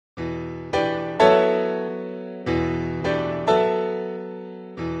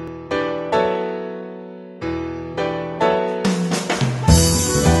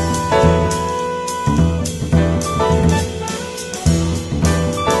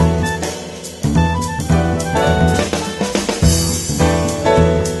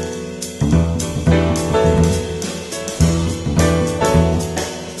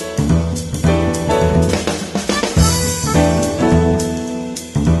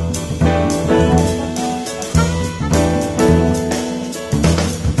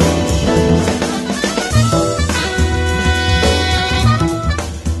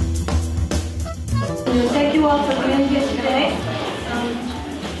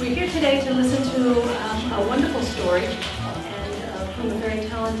We're here today to listen to a wonderful story and from a very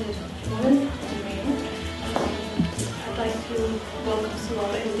talented woman and man. I'd like to welcome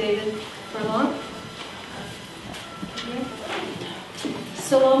Saloma and David Furlong.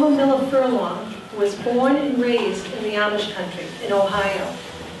 Saloma Miller Furlong was born and raised in the Amish country in Ohio.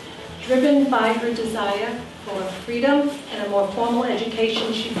 Driven by her desire for freedom and a more formal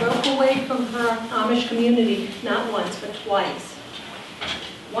education, she broke away from her Amish community not once but twice.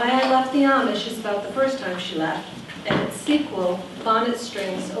 Why I Left the Amish is about the first time she left, and its sequel, Bonnet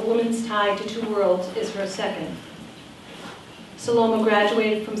Strings, A Woman's Tie to Two Worlds, is her second. Saloma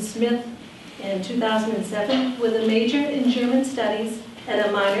graduated from Smith in 2007 with a major in German studies and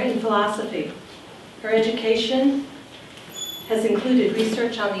a minor in philosophy. Her education has included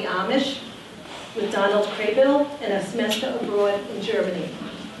research on the Amish with Donald Craybill and a semester abroad in Germany.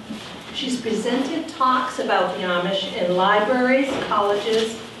 She's presented talks about the Amish in libraries,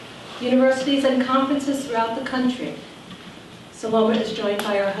 colleges, universities, and conferences throughout the country. Saloma is joined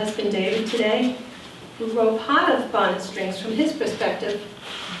by her husband David today, who wrote part of Bonnet Strings from his perspective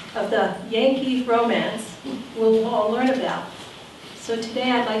of the Yankee romance we'll all learn about. So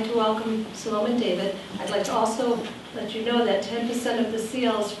today I'd like to welcome Saloma and David. I'd like to also let you know that 10% of the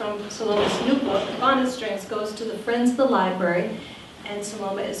sales from Saloma's new book, Bonnet Strings, goes to the Friends of the Library, and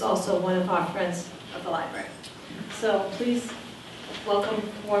Saloma is also one of our Friends of the Library. So please welcome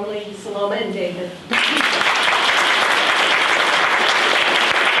warmly Saloma and David.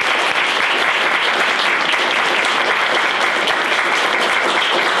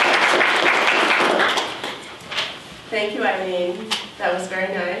 Thank you, Eileen. That was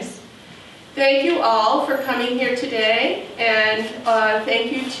very nice. Thank you all for coming here today, and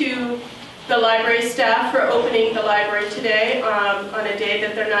thank you to the library staff for opening the library today on a day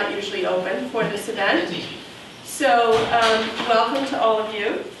that they're not usually open for this event. So welcome to all of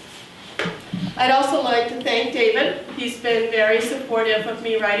you. I'd also like to thank David. He's been very supportive of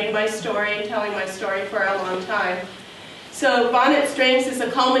me writing my story and telling my story for a long time. So Bonnet Strings is a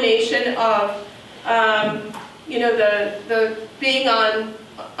culmination of you know, the being on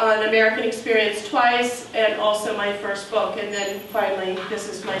American Experience twice, and also my first book, and then finally this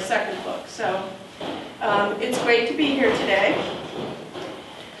is my second book. So it's great to be here today.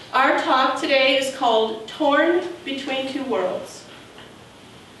 Our talk today is called Torn Between Two Worlds.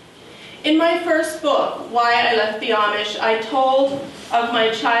 In my first book, Why I Left the Amish, I told of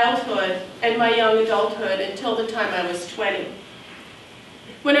my childhood and my young adulthood until the time I was 20.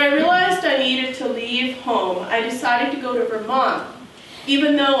 When I realized I needed to leave home, I decided to go to Vermont,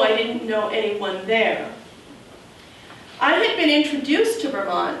 even though I didn't know anyone there. I had been introduced to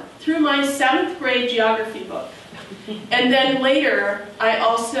Vermont through my 7th grade geography book, and then later I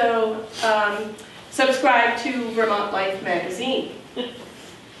also subscribed to Vermont Life magazine.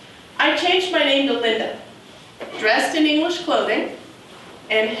 I changed my name to Linda, dressed in English clothing,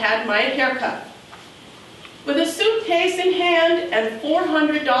 and had my hair cut. With a suitcase in hand and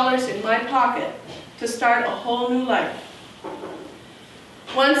 $400 in my pocket to start a whole new life.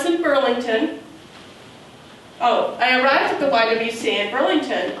 Once in Burlington, I arrived at the YWCA in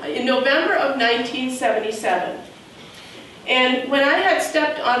Burlington in November of 1977. And when I had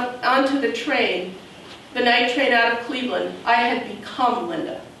stepped onto the train, the night train out of Cleveland, I had become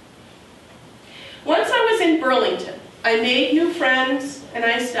Linda. Once I was in Burlington, I made new friends and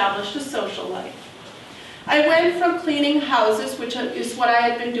I established a social life. I went from cleaning houses, which is what I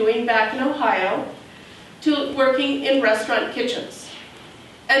had been doing back in Ohio, to working in restaurant kitchens.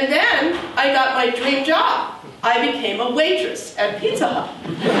 And then I got my dream job. I became a waitress at Pizza Hut.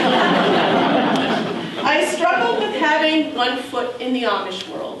 I struggled with having one foot in the Amish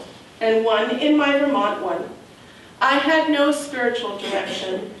world and one in my Vermont one. I had no spiritual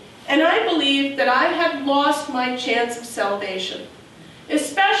direction, and I believed that I had lost my chance of salvation,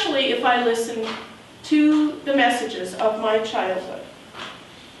 especially if I listened to the messages of my childhood.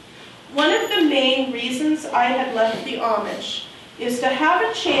 One of the main reasons I had left the Amish is to have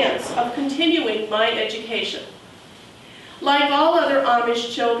a chance of continuing my education. Like all other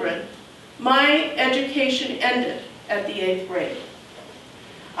Amish children, my education ended at the 8th grade.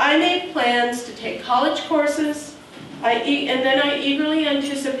 I made plans to take college courses, and then I eagerly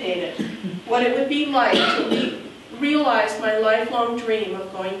anticipated what it would be like to realize my lifelong dream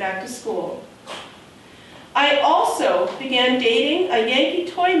of going back to school. I also began dating a Yankee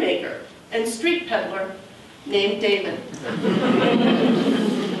toy maker and street peddler named David.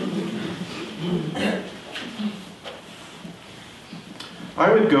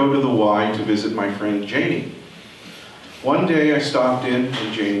 I would go to the Y to visit my friend Janie. One day I stopped in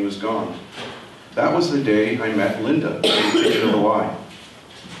and Janie was gone. That was the day I met Linda in the kitchen of the Y.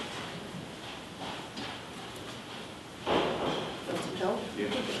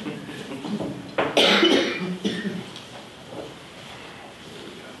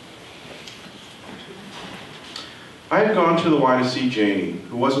 had gone to the Y to see Janie,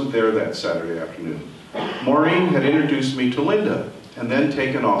 who wasn't there that Saturday afternoon. Maureen had introduced me to Linda, and then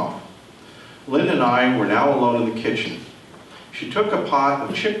taken off. Linda and I were now alone in the kitchen. She took a pot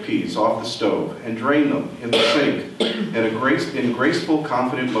of chickpeas off the stove and drained them in the sink in graceful,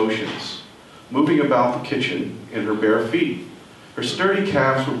 confident motions, moving about the kitchen in her bare feet. Her sturdy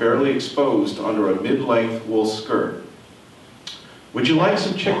calves were barely exposed under a mid-length wool skirt. "Would you like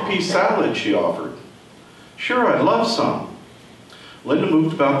some chickpea salad?" she offered. "Sure, I'd love some." Linda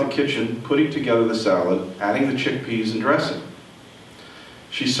moved about the kitchen, putting together the salad, adding the chickpeas and dressing.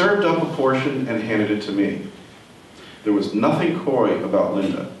 She served up a portion and handed it to me. There was nothing coy about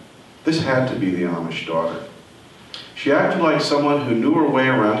Linda. This had to be the Amish daughter. She acted like someone who knew her way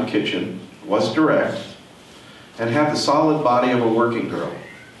around a kitchen, was direct, and had the solid body of a working girl.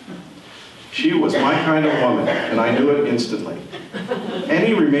 She was my kind of woman, and I knew it instantly.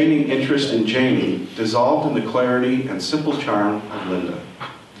 Any remaining interest in Janie dissolved in the clarity and simple charm of Linda.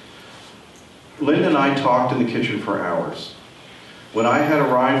 Linda and I talked in the kitchen for hours. When I had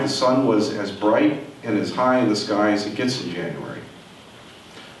arrived, the sun was as bright and as high in the sky as it gets in January.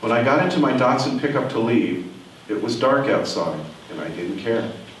 When I got into my Datsun pickup to leave, it was dark outside, and I didn't care.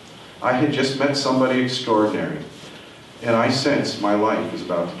 I had just met somebody extraordinary, and I sensed my life was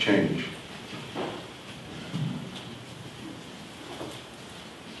about to change.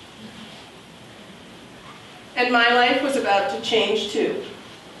 And my life was about to change too.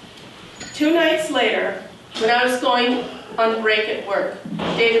 2 nights later, when I was going on break at work,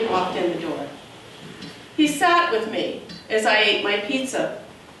 David walked in the door. He sat with me as I ate my pizza.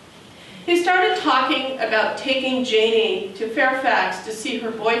 He started talking about taking Janie to Fairfax to see her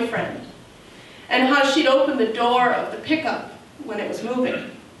boyfriend, and how she'd open the door of the pickup when it was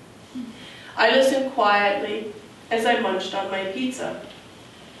moving. I listened quietly as I munched on my pizza.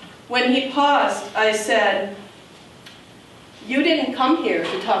 When he paused, I said, "You didn't come here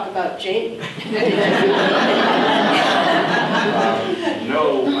to talk about Janie."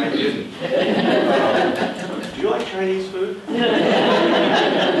 No, I didn't. Do you like Chinese food?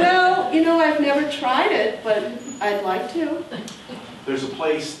 Well, you know, I've never tried it, but I'd like to. There's a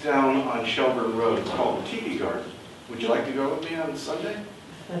place down on Shelburne Road. It's called the Tiki Garden. Would you like to go with me on Sunday?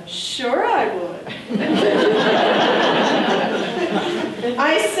 Sure I would.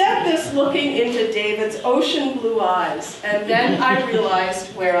 I said this looking into David's ocean blue eyes, and then I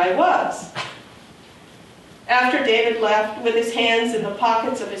realized where I was. After David left with his hands in the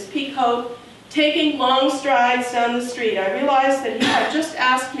pockets of his pea coat, taking long strides down the street, I realized that he had just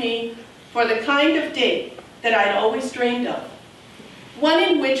asked me for the kind of date that I'd always dreamed of. One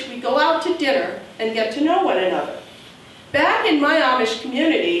in which we go out to dinner and get to know one another. Back in my Amish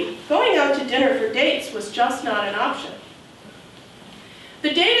community, going out to dinner for dates was just not an option.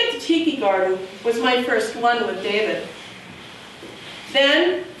 The date at the Tiki Garden was my first one with David.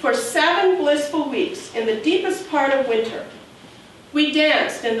 Then, for 7 blissful weeks, in the deepest part of winter, we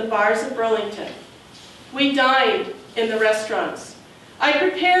danced in the bars of Burlington. We dined in the restaurants. I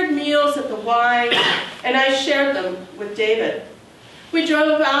prepared meals at the Y, and I shared them with David. We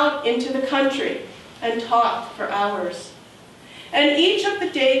drove out into the country and talked for hours. And each of the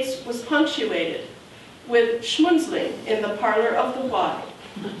dates was punctuated with schmunzling in the parlor of the Y.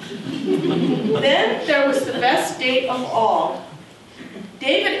 Then there was the best date of all.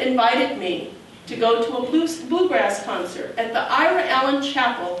 David invited me to go to a bluegrass concert at the Ira Allen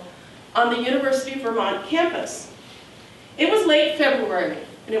Chapel on the University of Vermont campus. It was late February,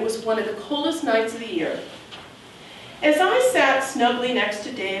 and it was one of the coldest nights of the year. As I sat snugly next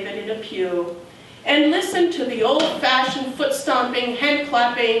to David in a pew and listened to the old-fashioned foot-stomping,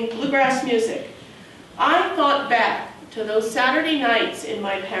 hand-clapping bluegrass music, I thought back to those Saturday nights in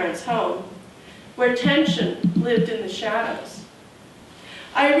my parents' home, where tension lived in the shadows.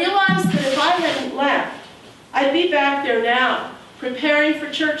 I realized that if I hadn't left, I'd be back there now, preparing for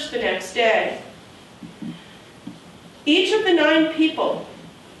church the next day. Each of the 9 people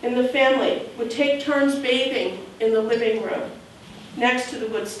in the family would take turns bathing in the living room, next to the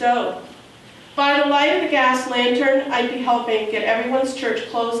wood stove. By the light of the gas lantern, I'd be helping get everyone's church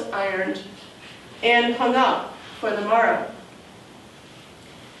clothes ironed and hung up for the morrow.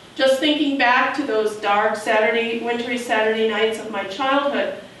 Just thinking back to those dark wintry Saturday nights of my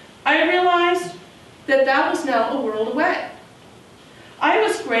childhood, I realized that that was now a world away. I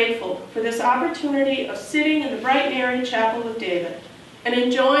was grateful for this opportunity of sitting in the bright and airy chapel with David and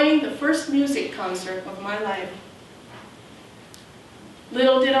enjoying the first music concert of my life.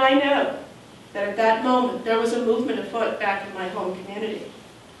 Little did I know that at that moment there was a movement afoot back in my home community.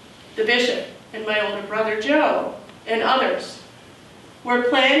 The bishop and my older brother Joe and others were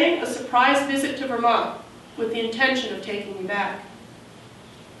planning a surprise visit to Vermont with the intention of taking me back.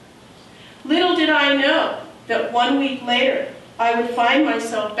 Little did I know that 1 week later, I would find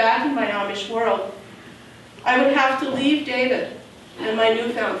myself back in my Amish world. I would have to leave David and my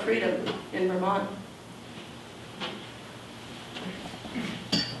newfound freedom in Vermont.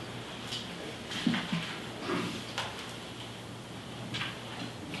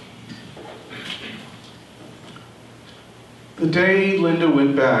 The day Linda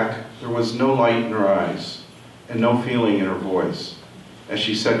went back, there was no light in her eyes and no feeling in her voice as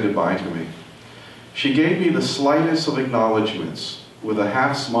she said goodbye to me. She gave me the slightest of acknowledgments with a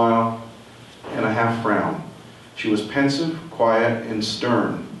half smile and a half frown. She was pensive, quiet, and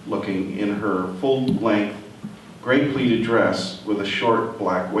stern looking in her full-length, gray pleated dress with a short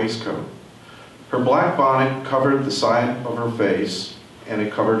black waistcoat. Her black bonnet covered the side of her face and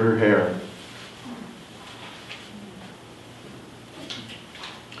it covered her hair.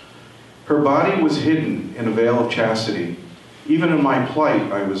 Her body was hidden in a veil of chastity. Even in my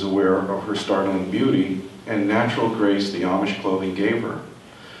plight, I was aware of her startling beauty and natural grace the Amish clothing gave her.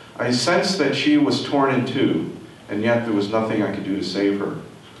 I sensed that she was torn in two, and yet there was nothing I could do to save her.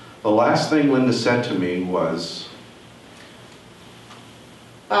 The last thing Linda said to me was,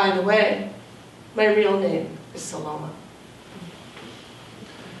 By the way, my real name is Saloma.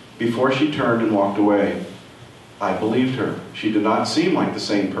 Before she turned and walked away, I believed her. She did not seem like the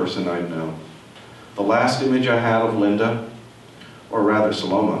same person I'd known. The last image I had of Linda, or rather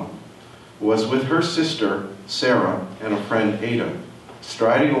Saloma, was with her sister, Sarah, and a friend, Ada,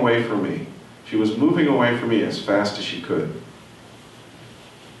 striding away from me. She was moving away from me as fast as she could.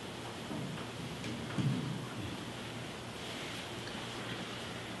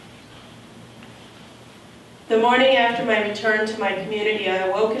 The morning after my return to my community, I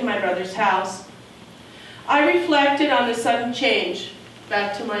awoke in my brother's house. I reflected on the sudden change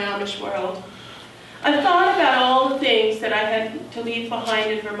back to my Amish world. I thought about all the things that I had to leave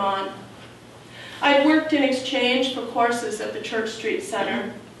behind in Vermont. I'd worked in exchange for courses at the Church Street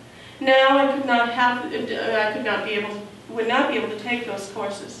Center. Now I would not be able to take those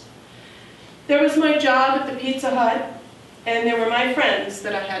courses. There was my job at the Pizza Hut, and there were my friends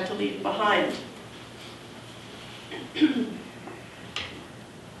that I had to leave behind.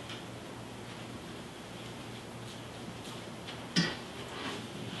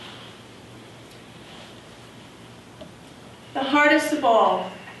 The hardest of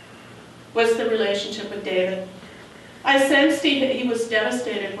all was the relationship with David. I sensed he was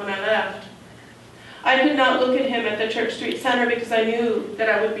devastated when I left. I could not look at him at the Church Street Center because I knew that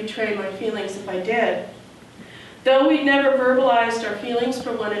I would betray my feelings if I did. Though we'd never verbalized our feelings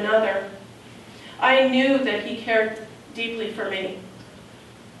for one another, I knew that he cared deeply for me.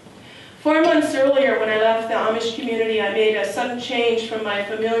 4 months earlier, when I left the Amish community, I made a sudden change from my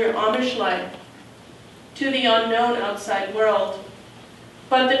familiar Amish life to the unknown outside world.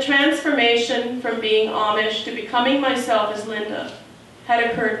 But the transformation from being Amish to becoming myself as Linda had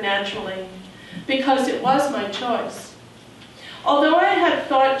occurred naturally, because it was my choice. Although I had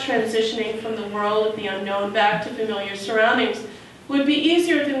thought transitioning from the world of the unknown back to familiar surroundings would be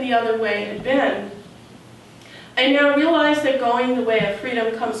easier than the other way had been, I now realize that going the way of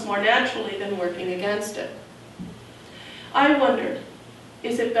freedom comes more naturally than working against it. I wondered,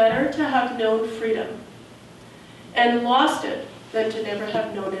 is it better to have known freedom and lost it than to never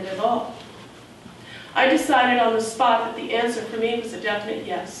have known it at all? I decided on the spot that the answer for me was a definite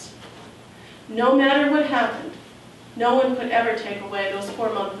yes. No matter what happened, no one could ever take away those 4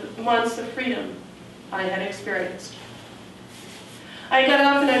 months of freedom I had experienced. I got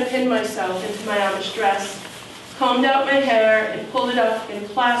up and I pinned myself into my Amish dress, combed out my hair, and pulled it up and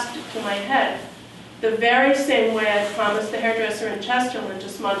clasped it to my head, the very same way I promised the hairdresser in Chesterland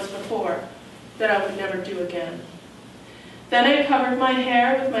just months before that I would never do again. Then I covered my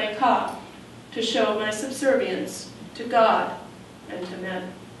hair with my cap to show my subservience to God and to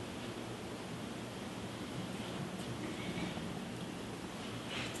men.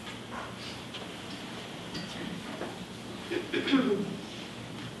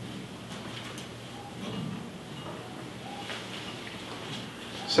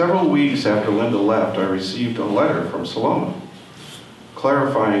 Several weeks after Linda left, I received a letter from Saloma,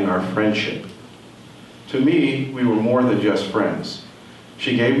 clarifying our friendship. To me, we were more than just friends.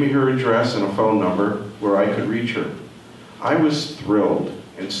 She gave me her address and a phone number where I could reach her. I was thrilled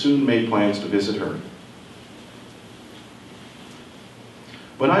and soon made plans to visit her.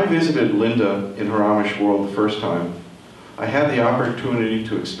 When I visited Linda in her Amish world the first time, I had the opportunity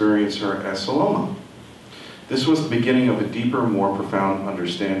to experience her as Saloma. This was the beginning of a deeper, more profound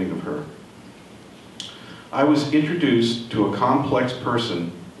understanding of her. I was introduced to a complex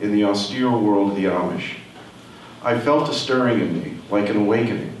person in the austere world of the Amish. I felt a stirring in me, like an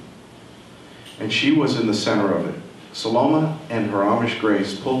awakening. And she was in the center of it. Saloma and her Amish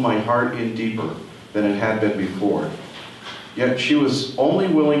grace pulled my heart in deeper than it had been before. Yet she was only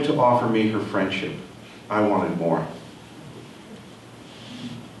willing to offer me her friendship. I wanted more.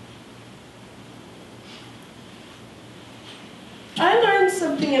 I learned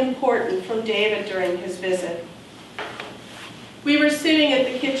something important from David during his visit. We were sitting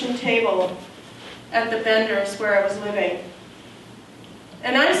at the kitchen table at the Benders where I was living.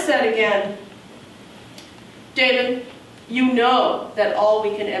 And I said again, David, you know that all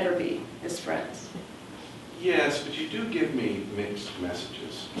we can ever be is friends. Yes, but you do give me mixed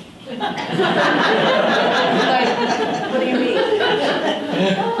messages. Like, what do you mean?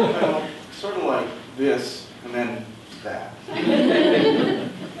 Well, sort of like this, and then that.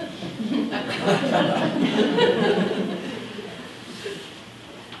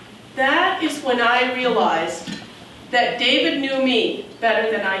 That is when I realized that David knew me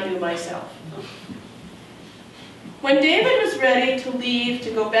better than I knew myself. When David was ready to leave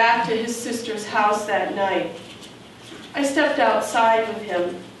to go back to his sister's house that night, I stepped outside with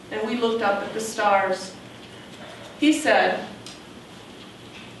him and we looked up at the stars. He said,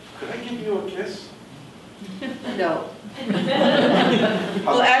 Could I give you a kiss? no.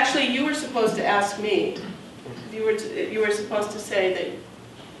 Well, actually, you were supposed to ask me. You were supposed to say that.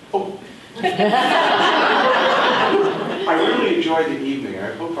 Oh. I really enjoyed the evening.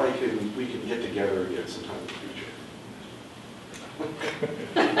 I hope we can get together again sometime in the future.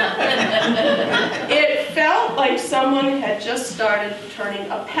 It felt like someone had just started turning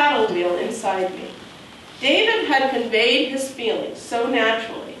a paddle wheel inside me. David had conveyed his feelings so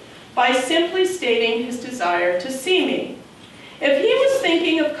naturally by simply stating his desire to see me. If he was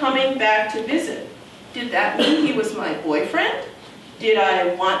thinking of coming back to visit, did that mean he was my boyfriend? Did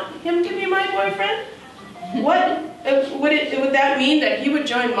I want him to be my boyfriend? Would that mean that he would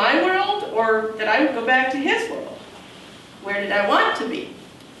join my world or that I would go back to his world? Where did I want to be?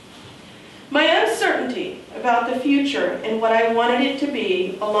 My uncertainty about the future and what I wanted it to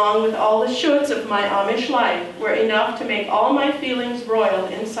be, along with all the shoulds of my Amish life, were enough to make all my feelings roil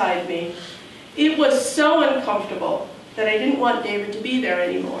inside me. It was so uncomfortable that I didn't want David to be there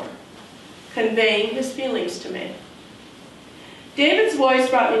anymore, conveying his feelings to me. David's voice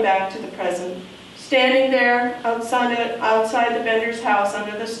brought me back to the present, standing there outside the Bender's house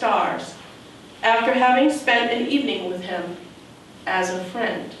under the stars, after having spent an evening with him as a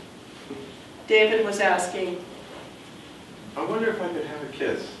friend. David was asking, I wonder if I could have a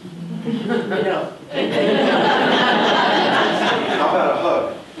kiss. No. How about a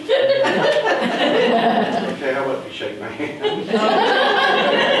hug? Okay, how about you shake my hand?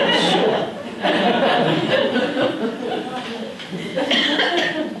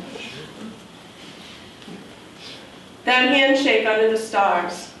 That handshake under the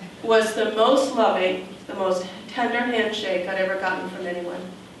stars was the most loving, the most tender handshake I'd ever gotten from anyone.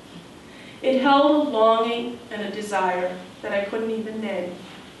 It held a longing and a desire that I couldn't even name.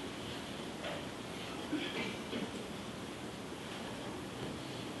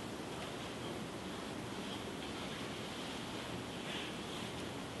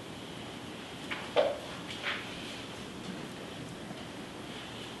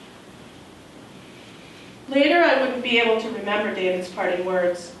 Later, I wouldn't be able to remember David's parting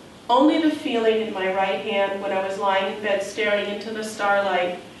words, only the feeling in my right hand when I was lying in bed staring into the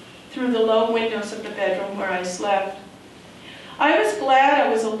starlight through the low windows of the bedroom where I slept. I was glad I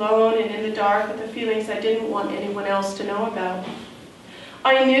was alone and in the dark with the feelings I didn't want anyone else to know about.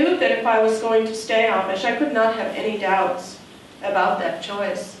 I knew that if I was going to stay Amish, I could not have any doubts about that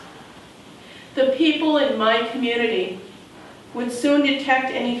choice. The people in my community would soon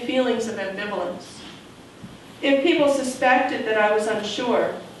detect any feelings of ambivalence. If people suspected that I was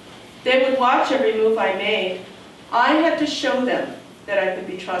unsure, they would watch every move I made. I had to show them that I could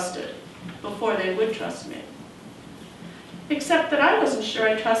be trusted before they would trust me. Except that I wasn't sure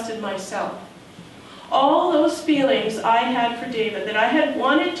I trusted myself. All those feelings I had for David that I had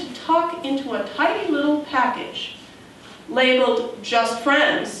wanted to tuck into a tiny little package labeled just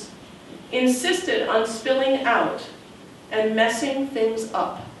friends insisted on spilling out and messing things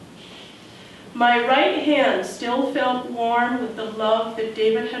up. My right hand still felt warm with the love that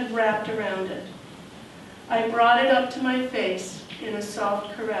David had wrapped around it. I brought it up to my face in a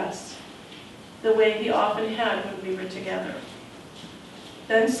soft caress, the way he often had when we were together.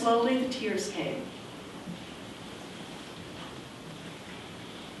 Then slowly the tears came.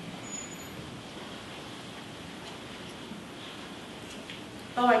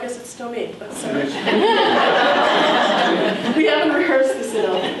 Oh, I guess it's still me. We haven't rehearsed this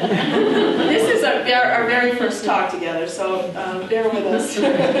enough. This is a our very first talk together, so bear with us.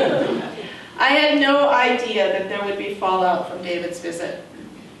 I had no idea that there would be fallout from David's visit.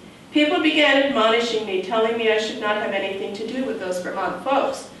 People began admonishing me, telling me I should not have anything to do with those Vermont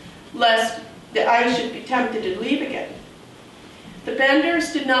folks, lest that I should be tempted to leave again. The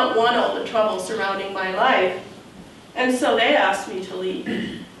Benders did not want all the trouble surrounding my life, and so they asked me to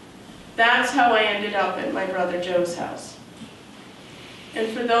leave. That's how I ended up at my brother Joe's house. And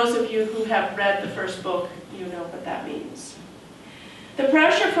for those of you who have read the first book, you know what that means. The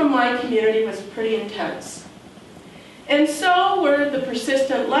pressure from my community was pretty intense. And so were the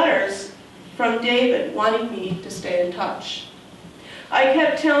persistent letters from David wanting me to stay in touch. I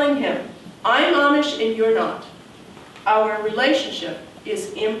kept telling him, I'm Amish and you're not. Our relationship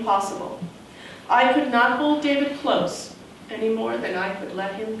is impossible. I could not hold David close any more than I could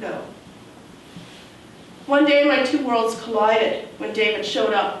let him go. One day my two worlds collided when David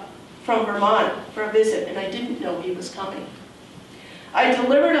showed up from Vermont for a visit and I didn't know he was coming. I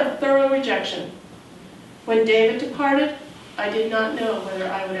delivered a thorough rejection. When David departed, I did not know whether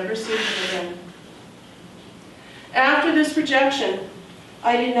I would ever see him again. After this rejection,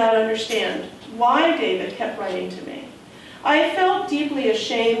 I did not understand why David kept writing to me. I felt deeply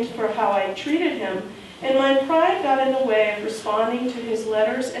ashamed for how I treated him, and my pride got in the way of responding to his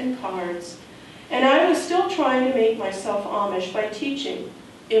letters and cards. And I was still trying to make myself Amish by teaching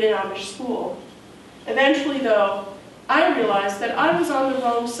in an Amish school. Eventually, though, I realized that I was on the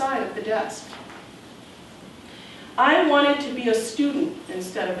wrong side of the desk. I wanted to be a student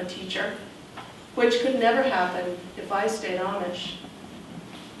instead of a teacher, which could never happen if I stayed Amish.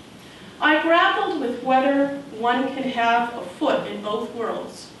 I grappled with whether one can have a foot in both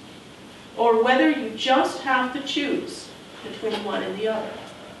worlds, or whether you just have to choose between one and the other.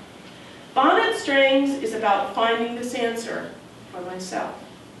 Bonnet Strings is about finding this answer for myself.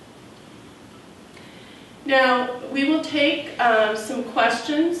 Now, we will take some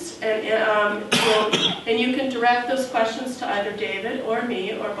questions, and you can direct those questions to either David or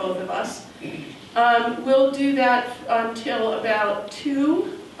me or both of us. We'll do that until about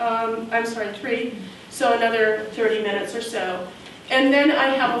 3, so another 30 minutes or so. And then I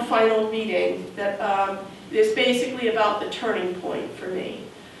have a final reading that is basically about the turning point for me.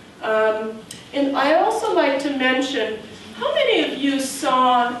 And I also like to mention, how many of you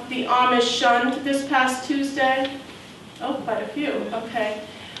saw the Amish Shunned this past Tuesday? Oh, quite a few, okay.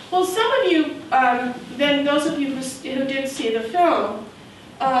 Well, some of you, then those of you who did see the film,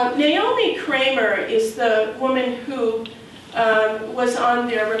 Naomi Kramer is the woman who was on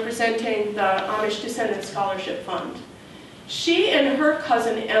there representing the Amish Descendant Scholarship Fund. She and her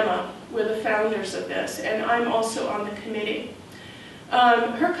cousin Emma were the founders of this, and I'm also on the committee.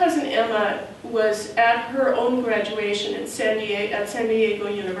 Her cousin Emma was at her own graduation at San Diego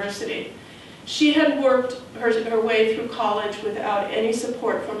University. She had worked her way through college without any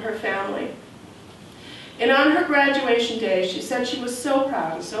support from her family. And on her graduation day, she said she was so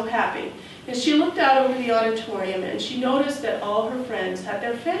proud and so happy. And she looked out over the auditorium and she noticed that all her friends had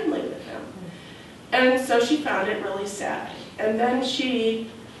their family with them. And so she found it really sad. And then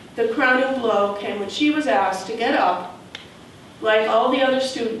the crowning blow came when she was asked to get up, like all the other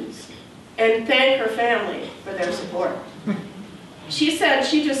students, and thank her family for their support. She said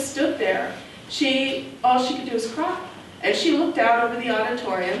she just stood there. All she could do was cry. And she looked out over the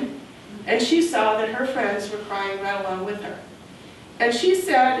auditorium, and she saw that her friends were crying right along with her. And she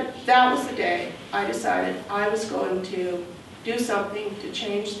said, that was the day I decided I was going to do something to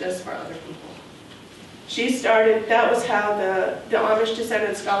change this for other people. That was how the Amish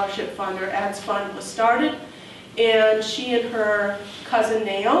Descendant Scholarship Fund, or ADS Fund, was started. And she and her cousin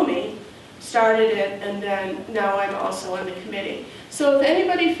Naomi started it, and then now I'm also on the committee. So if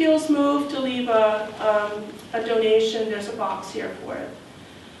anybody feels moved to leave a donation, there's a box here for it.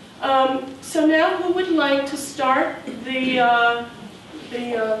 So now who would like to start the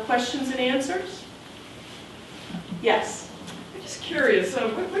questions and answers? Yes? I'm just curious,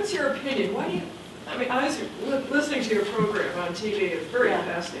 what's your opinion? I was listening to your program on TV, it's very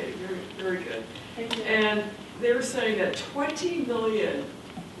fascinating, very, very good. Thank you. And they were saying that 20 million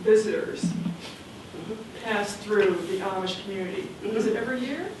visitors pass through the Amish community. Is it every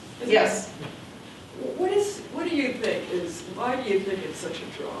year? Yes. What do you think why do you think it's such a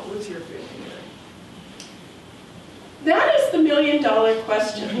draw? What's your feeling there? That is the million-dollar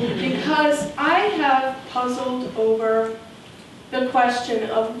question, because I have puzzled over the question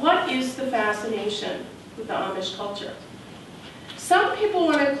of what is the fascination with the Amish culture. Some people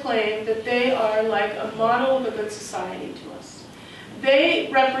want to claim that they are like a model of a good society to us. They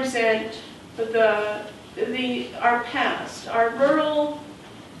represent our past, our rural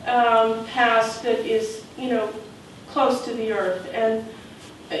past that is, close to the earth. And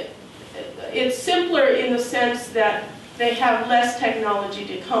it's simpler in the sense that they have less technology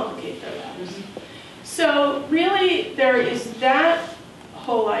to complicate their lives. So really, there is that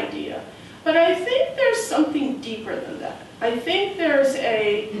whole idea. But I think there's something deeper than that. I think there's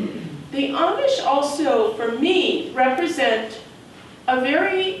the Amish also, for me, represent a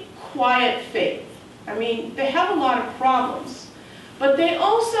very quiet faith. I mean, they have a lot of problems, but they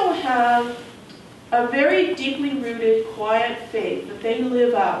also have a very deeply rooted, quiet faith that they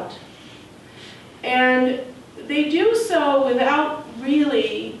live out. And they do so without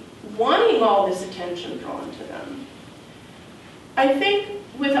really wanting all this attention drawn to them. I think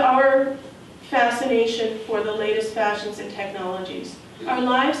with our fascination for the latest fashions and technologies, our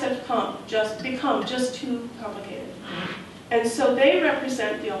lives have become just too complicated. And so they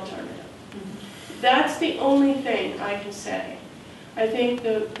represent the alternative. That's the only thing I can say. I think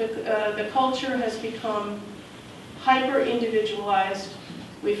the culture has become hyper-individualized.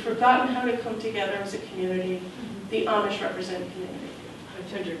 We've forgotten how to come together as a community. The Amish represent community. I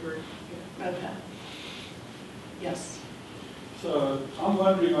tend to agree. Okay. Yes. So I'm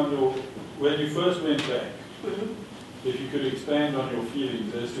wondering when you first went back, if you could expand on your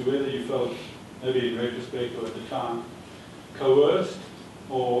feelings as to whether you felt, maybe in retrospect or at the time, coerced,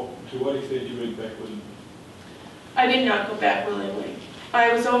 or to what extent you went back willingly. I did not go back willingly.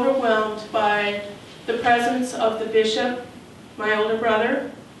 I was overwhelmed by the presence of the bishop, my older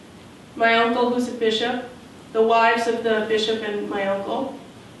brother, my uncle who's a bishop, the wives of the bishop and my uncle,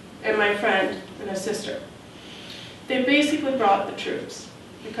 and my friend and a sister. They basically brought the troops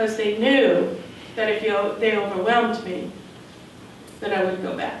because they knew that if they overwhelmed me, then I wouldn't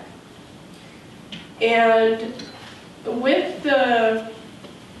go back. And with the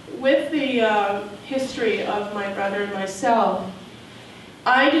history of my brother and myself,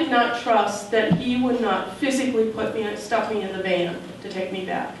 I did not trust that he would not physically stuff me in the van to take me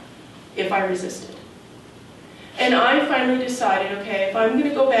back if I resisted. And I finally decided, okay, if I'm going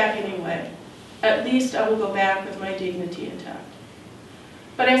to go back anyway, at least I will go back with my dignity intact.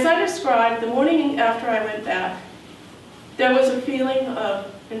 But as I described, the morning after I went back, there was a feeling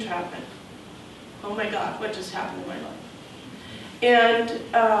of entrapment. Oh my God, what just happened in my life? And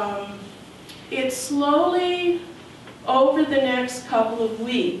it slowly, over the next couple of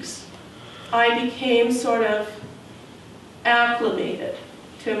weeks, I became sort of acclimated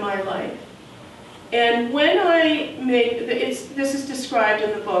to my life. And when I made, this is described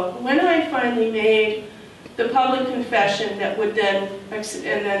in the book, when I finally made the public confession that would then, and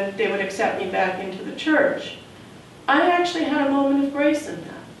then they would accept me back into the church, I actually had a moment of grace in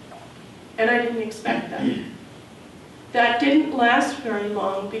that. And I didn't expect that. That didn't last very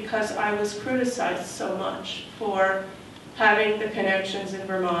long because I was criticized so much for having the connections in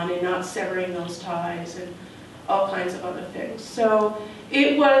Vermont and not severing those ties and all kinds of other things. So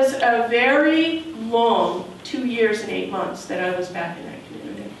it was a very long 2 years and 8 months that I was back in that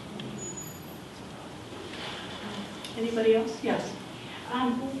community. Anybody else? Yes.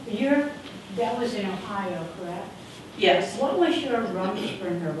 That was in Ohio, correct? Yes. What was your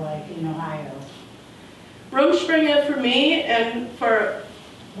Rumspringa like in Ohio? Rumspringa for me and for...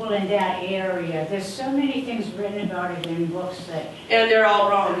 Well, in that area, there's so many things written about it in books that... And they're all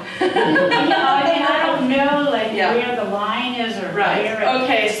wrong. I don't know, like, yeah. where the line is or right. where...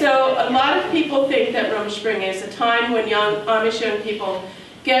 Okay, so a lot of people think that Rumspringa is a time when Amish young people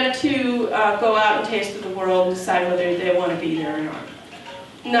get to go out and taste of the world and decide whether they want to be there or not.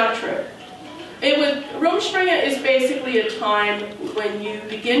 Not true. Rumspringa is basically a time when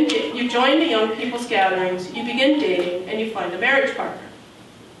you join the young people's gatherings, you begin dating, and you find a marriage partner.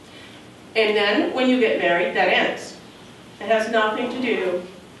 And then, when you get married, that ends. It has nothing to do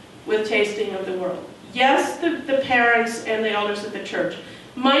with tasting of the world. Yes, the parents and the elders of the church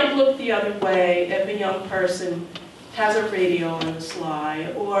might look the other way if a young person has a radio on the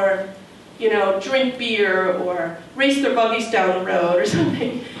sly, or, drink beer, or race their buggies down the road, or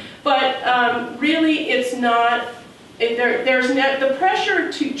something. But really, it's not. The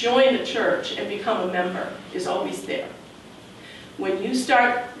pressure to join the church and become a member is always there. When you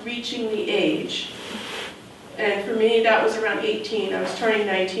start reaching the age, and for me that was around 18, I was turning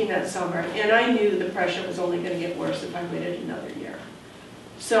 19 that summer, and I knew the pressure was only going to get worse if I waited another year.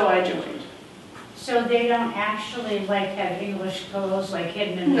 So I joined. So they don't actually have English clothes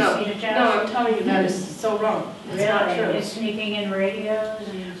hidden in the cedar chest? No, I'm telling you, that is so wrong. It's not true. It's sneaking in radios?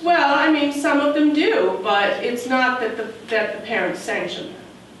 Well, I mean, some of them do, but it's not that the parents sanction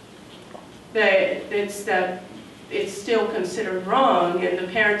them. It's that it's still considered wrong, and the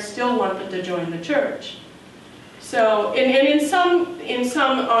parents still want them to join the church. So, and in some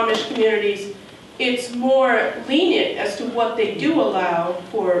Amish communities, it's more lenient as to what they do allow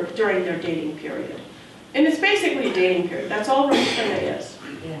for during their dating period. And it's basically a dating period. That's all Rosh Hashanah is.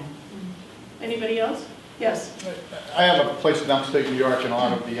 Yeah. Anybody else? Yes. I have a place in upstate New York, and a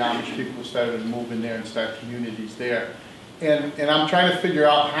lot of the Amish people started moving there and start communities there. And I'm trying to figure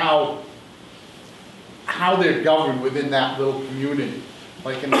out how they're governed within that little community.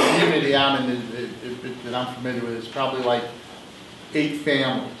 Like in the community I'm in, that I'm familiar with, it's probably like 8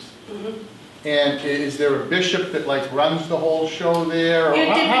 families. Mm-hmm. And is there a bishop that like runs the whole show there? Or It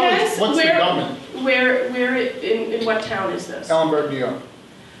depends what's the government? In what town is this? Ellenburg, New York.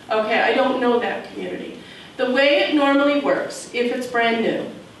 Okay, I don't know that community. The way it normally works, if it's brand new,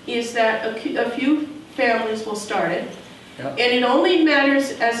 is that a few families will start it. Yeah. And it only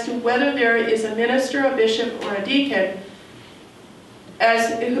matters as to whether there is a minister, a bishop, or a deacon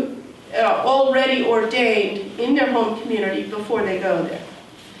as already ordained in their home community before they go there.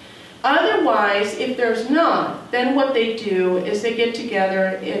 Otherwise, if there's not, then what they do is they get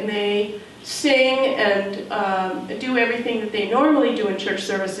together and they sing and do everything that they normally do in church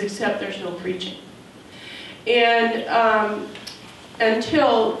service, except there's no preaching. And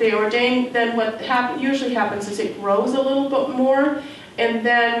until they ordain, then what usually happens is it grows a little bit more, and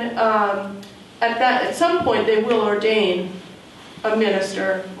then at some point they will ordain a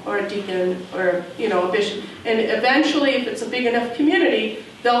minister or a deacon or a bishop. And eventually, if it's a big enough community,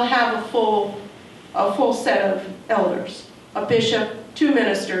 they'll have a full set of elders, a bishop, 2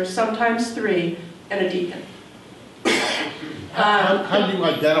 ministers, sometimes 3, and a deacon. How do you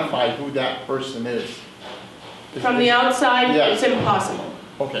identify who that person is? From the outside, Yeah. it's impossible,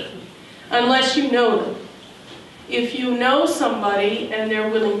 Okay. unless you know them. If you know somebody and they're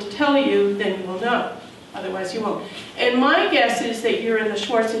willing to tell you, then you will know. Otherwise, you won't. And my guess is that you're in the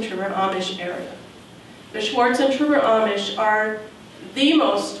Schwarzenegger Amish area. The Schwarzenegger Amish are the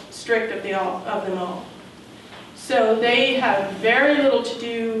most strict of them all. So they have very little to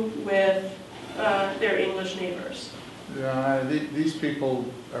do with their English neighbors. These people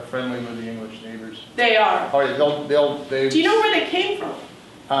are friendly with the English neighbors. They are. Oh, yeah, they. Do you know where they came from?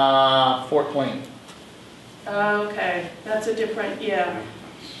 Fort Plain. Okay, that's a different, yeah.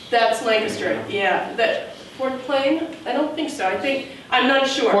 That's Lancaster, yeah. Fort Plain? I don't think so. I'm not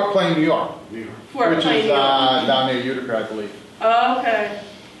sure. Fort Plain, New York. Fort Which Plain, is New York. down near Utica, I believe. Okay,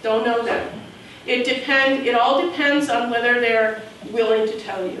 don't know that. It all depends on whether they're willing to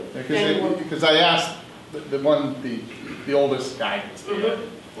tell you. Because I asked the oldest guy,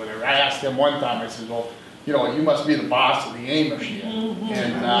 whatever, I asked him one time, I said, well, you must be the boss of the Amish here.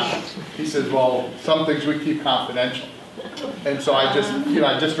 And he says, well, some things we keep confidential. And so I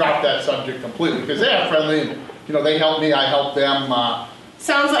just dropped that subject completely, because they are friendly, and, they help me, I help them.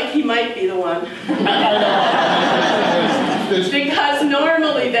 Sounds like he might be the one. Because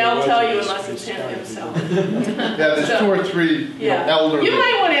normally they'll tell you unless it's him himself. Yeah, there's 2 or 3 elderly. You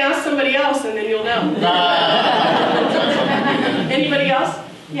might want to ask somebody else and then you'll know. Anybody else?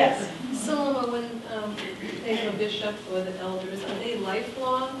 Yes. Saloma, when they have a bishop or the elders, are they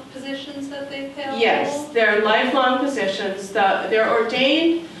lifelong positions that they held? Yes, they're lifelong positions. They're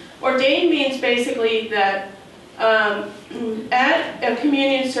ordained. Ordained means basically that at a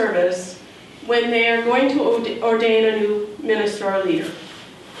communion service, when they are going to ordain a new minister or leader,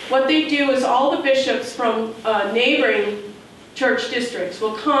 what they do is all the bishops from neighboring church districts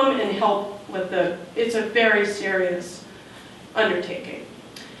will come and help with it's a very serious undertaking.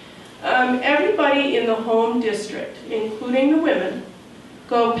 Everybody in the home district, including the women,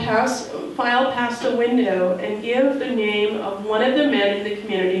 file past a window and give the name of one of the men in the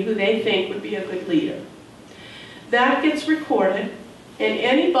community who they think would be a good leader. That gets recorded, and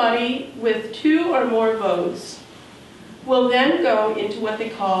anybody with 2 or more votes will then go into what they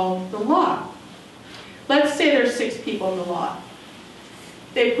call the lot. Let's say there's 6 people in the lot.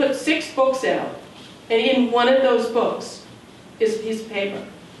 They put 6 books out, and in one of those books is a piece of paper.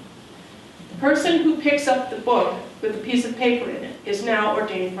 The person who picks up the book with a piece of paper in it is now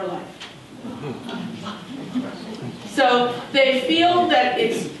ordained for life. So they feel that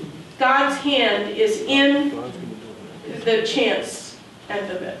God's hand is in the chance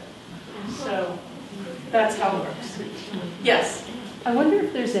end of it. So that's how it works. Yes? I wonder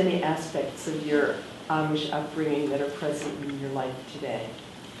if there's any aspects of your Amish upbringing that are present in your life today.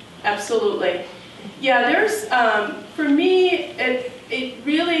 Absolutely. Yeah, there's, for me, it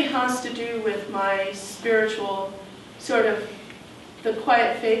really has to do with my spiritual, sort of, the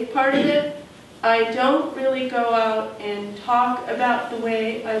quiet faith part of it. I don't really go out and talk about the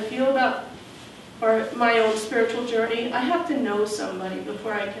way I feel about, or my own spiritual journey. I have to know somebody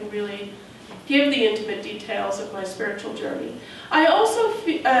before I can really give the intimate details of my spiritual journey. I also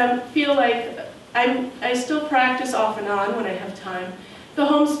feel like I still practice off and on when I have time the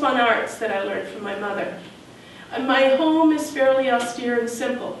homespun arts that I learned from my mother. My home is fairly austere and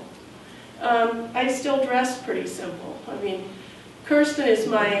simple. I still dress pretty simple. I mean, Kirsten is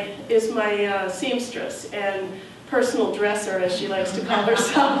my seamstress and personal dresser, as she likes to call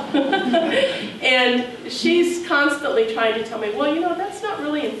herself. And she's constantly trying to tell me, well, you know, that's not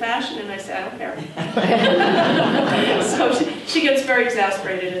really in fashion. And I say, I don't care. So she gets very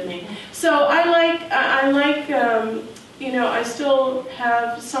exasperated at me. So I like, you know, I still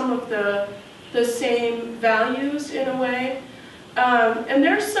have some of the same values in a way. And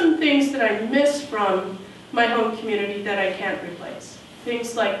there's some things that I miss from my home community that I can't replace.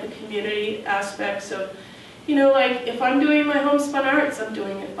 Things like the community aspects of, you know, like if I'm doing my homespun arts, I'm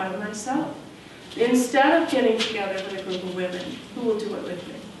doing it by myself, instead of getting together with a group of women who will do it with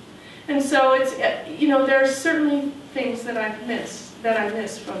me. And so it's, you know, there are certainly things that I miss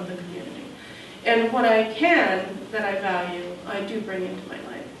from the community. And what I can, that I value, I do bring into my life.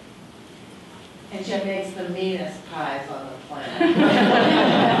 And she makes the meanest pies on the planet.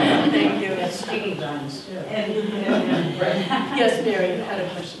 Thank you. That's sticky buns too. Yes, Mary, you had a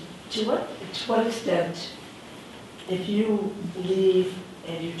question. To what extent, if you leave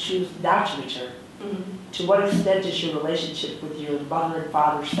and you choose not to return, to what extent is your relationship with your mother and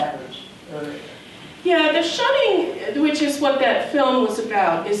father severed? Yeah, the shunning, which is what that film was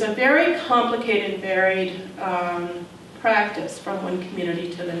about, is a very complicated, varied practice from one community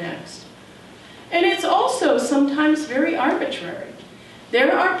to the next. And it's also sometimes very arbitrary.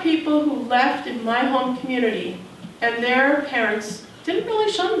 There are people who left in my home community and their parents didn't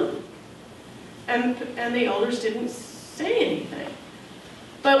really shun them. And the elders didn't say anything.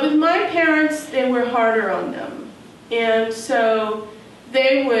 But with my parents, they were harder on them. And so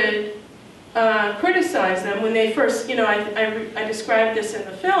they would criticize them when they first, you know, I described this in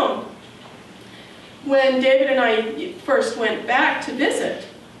the film. When David and I first went back to visit,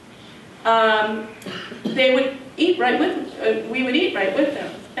 they would eat right with, we would eat right with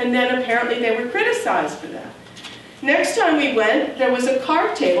them. And then apparently they were criticized for that. Next time we went, there was a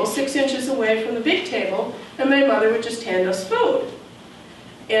card table 6 inches away from the big table, and my mother would just hand us food.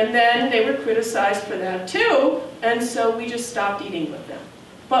 And then they were criticized for that too, and so we just stopped eating with them.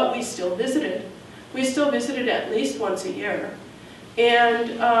 But we still visited. We still visited at least once a year. And,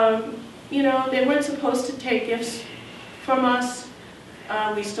 you know, they weren't supposed to take gifts from us.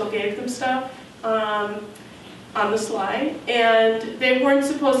 We still gave them stuff on the sly. And they weren't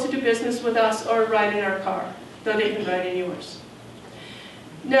supposed to do business with us or ride in our car, though they can ride in yours.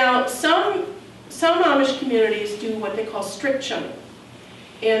 Now, some Amish communities do what they call strict shunning.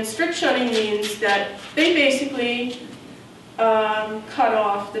 And strict shunning means that they basically cut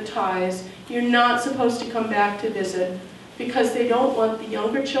off the ties. You're not supposed to come back to visit because they don't want the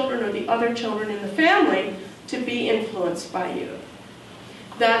younger children or the other children in the family to be influenced by you.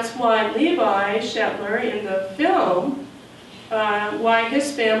 That's why Levi Shetler in the film, why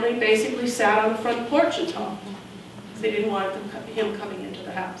his family basically sat on the front porch and talked. They didn't want him coming into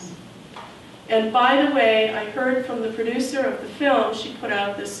the house. And by the way, I heard from the producer of the film, she put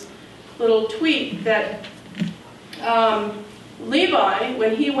out this little tweet that Levi,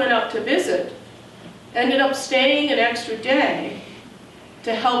 when he went up to visit, ended up staying an extra day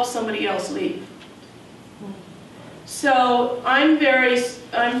to help somebody else leave. So I'm very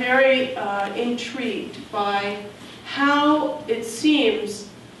intrigued by how it seems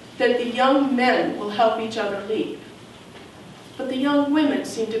that the young men will help each other leave, but the young women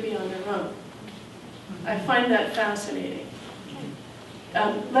seem to be on their own. I find that fascinating.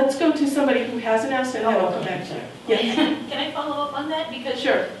 Let's go to somebody who hasn't asked, and then I'll come back to you. Yes. Can I follow up on that? Because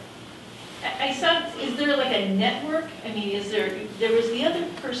Sure. I saw, is there like a network? I mean, there was the other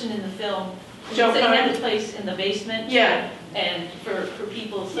person in the film who Joe said he had Kine. a place in the basement. Yeah. And for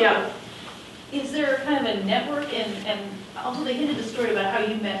people, so. Yeah. Is there kind of a network, and also they hinted the story about how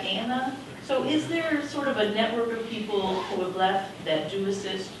you met Anna. So is there sort of a network of people who have left that do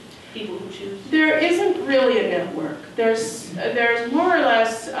assist people who choose? There isn't really a network. There's more or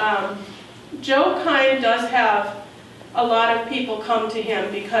less, Joe Kine does have a lot of people come to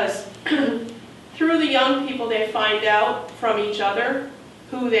him because through the young people they find out from each other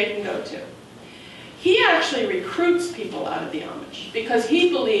who they can go to. He actually recruits people out of the Amish because he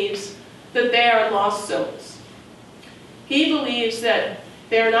believes that they are lost souls. He believes that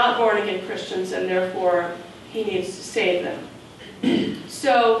they're not born-again Christians and therefore he needs to save them.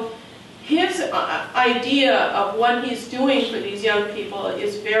 So his idea of what he's doing for these young people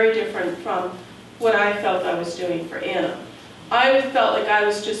is very different from what I felt I was doing for Anna. I felt like I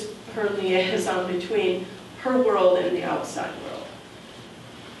was just her liaison between her world and the outside world.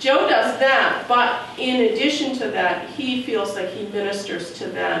 Joe does that, but in addition to that, he feels like he ministers to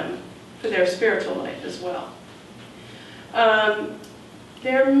them for their spiritual life as well.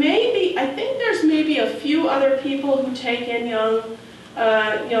 There may be, I think there's maybe a few other people who take in young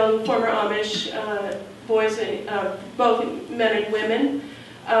former Amish boys, and both men and women.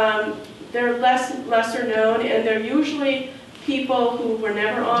 They're lesser known, and they're usually people who were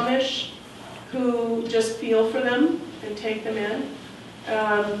never Amish, who just feel for them and take them in.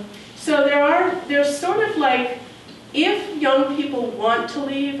 So there's sort of like, if young people want to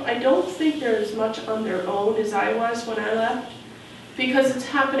leave, I don't think they're as much on their own as I was when I left, because it's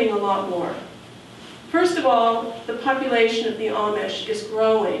happening a lot more. First of all, the population of the Amish is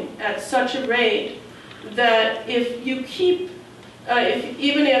growing at such a rate that if you keep,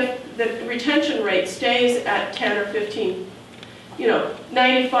 even if the retention rate stays at 10 or 15,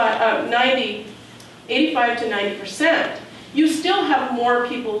 85 to 90%, you still have more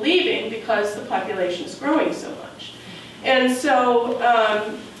people leaving because the population is growing so much. And so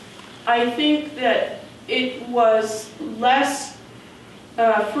I think that it was less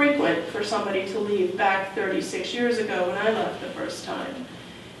frequent for somebody to leave back 36 years ago when I left the first time.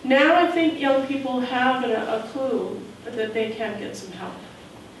 Now I think young people have a clue that they can get some help.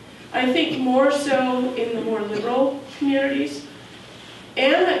 I think more so in the more liberal communities.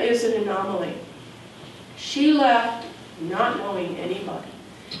 Anna is an anomaly. She left not knowing anybody.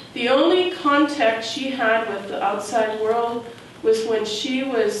 The only contact she had with the outside world was when she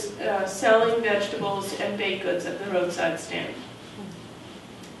was selling vegetables and baked goods at the roadside stand.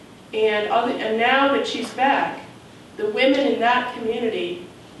 And now that she's back, the women in that community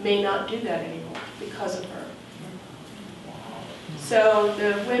may not do that anymore because of her. So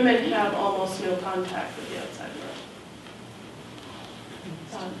the women have almost no contact with the outside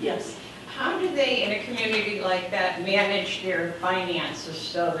world. Yes? How do they, in a community like that, manage their finances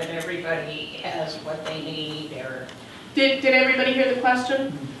so that everybody has what they need? Or Did everybody hear the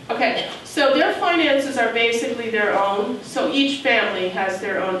question? Okay, so their finances are basically their own, so each family has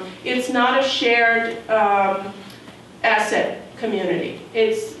their own. It's not a shared asset community.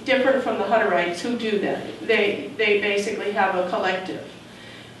 It's different from the Hutterites who do that. They basically have a collective.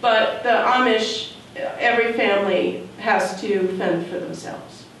 But the Amish, every family has to fend for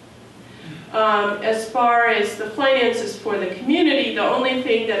themselves. As far as the finances for the community, the only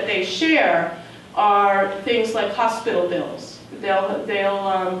thing that they share are things like hospital bills.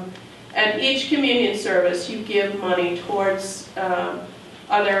 They'll at each communion service, you give money towards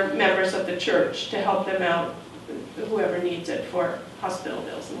other members of the church to help them out, whoever needs it for hospital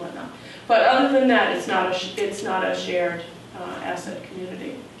bills and whatnot. But other than that, it's not a shared asset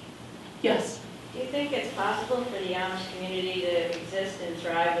community. Yes? Do you think it's possible for the Amish community to exist and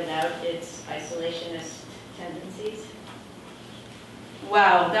thrive without its isolationist tendencies?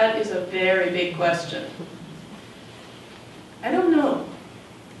 Wow, that is a very big question. I don't know.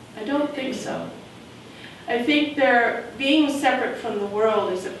 I don't think so. I think being separate from the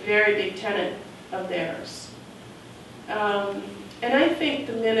world is a very big tenet of theirs. And I think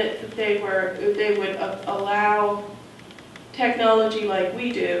the minute that they would allow technology like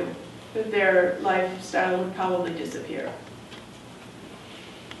we do, their lifestyle would probably disappear.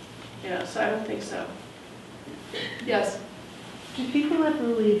 Yeah, so I don't think so. Yes? Do people ever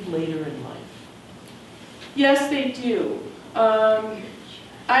leave later in life? Yes, they do.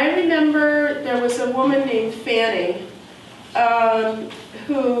 I remember there was a woman named Fanny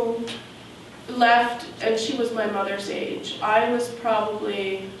who left, and she was my mother's age. I was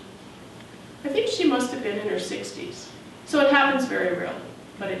probably, I think she must have been in her 60s. So it happens very rarely,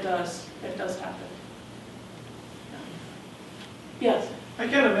 but it does happen. Yes? I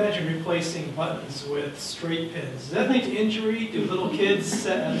can't imagine replacing buttons with straight pins. Does that lead to injury? Do little kids,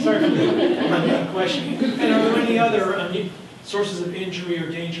 sorry for the question. And are there any other sources of injury or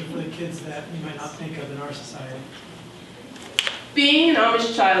danger for the kids that you might not think of in our society? Being an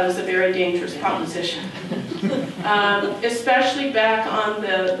Amish child is a very dangerous proposition, especially back on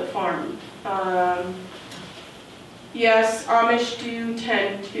the farm. Yes, Amish do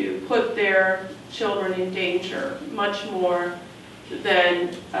tend to put their children in danger much more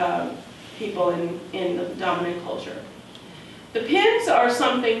than people in the dominant culture. The pins are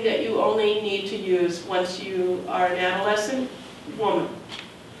something that you only need to use once you are an adolescent woman.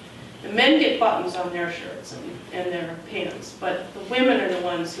 The men get buttons on their shirts and their pants, but the women are the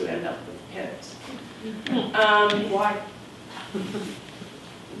ones who end up with pins. Why?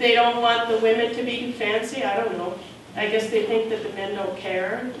 They don't want the women to be fancy, I don't know. I guess they think that the men don't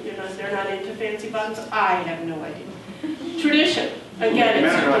care, they're not into fancy buttons. I have no idea. Tradition. Again,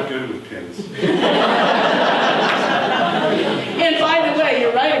 Men are not good with pins. and by the way,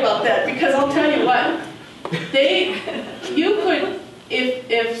 you're right about that, because I'll tell you what, you could, if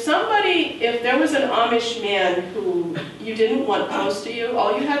there was an Amish man who you didn't want close to you,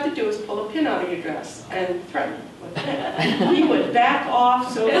 all you had to do was pull a pin out of your dress and threaten him with it. He would back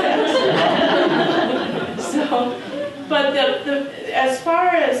off so fast. So, but as far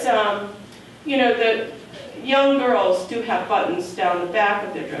as, the young girls do have buttons down the back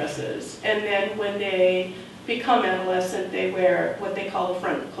of their dresses, and then when they become adolescent, they wear what they call a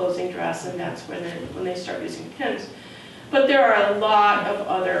front closing dress, and that's when they start using pins. But there are a lot of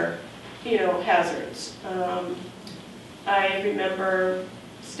other, hazards. I remember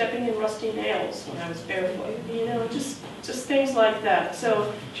stepping in rusty nails when I was barefoot. Just things like that.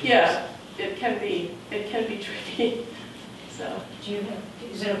 So yeah, it can be tricky. So.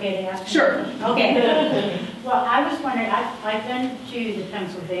 Is it okay to ask? Sure. Okay. Well, I was wondering, I've been to the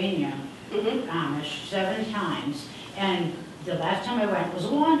Pennsylvania Amish 7 times, and the last time I went was a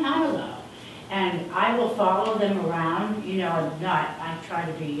long time ago. And I will follow them around, I try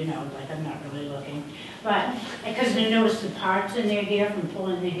to be, like I'm not really looking. But, because I notice the parts in their hair from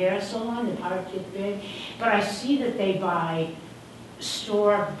pulling the hair so long, the parts get big. But I see that they buy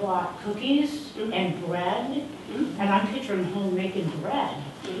store-bought cookies and bread. And I'm picturing homemaking bread,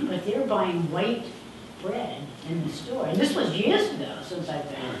 but they're buying white bread in the store. And this was years ago since I've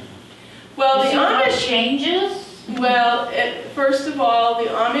been. Well, the Amish changes. Well, first of all, the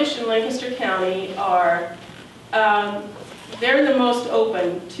Amish in Lancaster County are, they're the most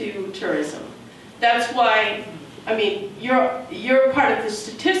open to tourism. That's why, you're part of the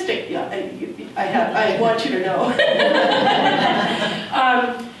statistic, I want you to know.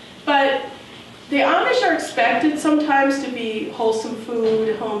 But the Amish are expected sometimes to be wholesome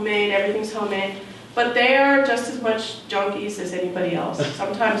food, homemade, everything's homemade, but they are just as much junkies as anybody else,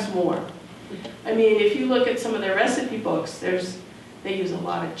 sometimes more. If you look at some of their recipe books, they use a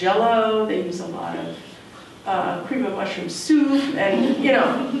lot of Jell-O, they use a lot of cream of mushroom soup,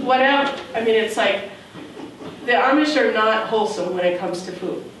 and whatever. It's like the Amish are not wholesome when it comes to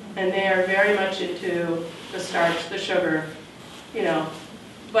food, and they are very much into the starch, the sugar,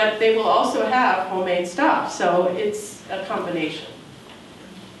 but they will also have homemade stuff, so it's a combination.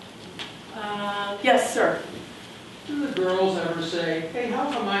 Yes, sir. Do the girls ever say, hey, how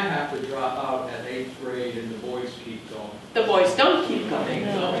come I have to drop out at 8th grade and the boys keep going? The boys don't keep going.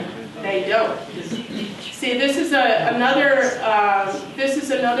 No, they don't. See, this is another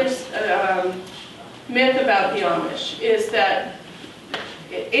myth about the Amish, is that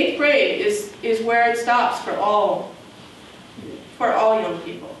 8th grade is where it stops for all young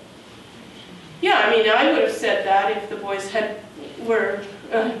people. Yeah, I would have said that if the boys were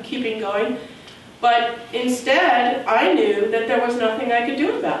keeping going. But instead, I knew that there was nothing I could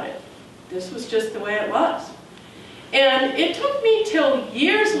do about it. This was just the way it was. And it took me till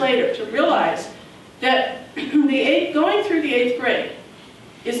years later to realize that going through the 8th grade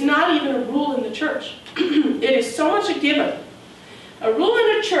is not even a rule in the church. It is so much a given. A rule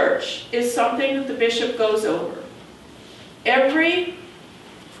in a church is something that the bishop goes over. Every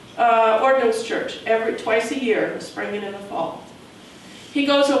ordinance church, twice a year, in the spring and in the fall. He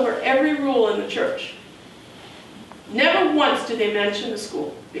goes over every rule in the church. Never once did they mention the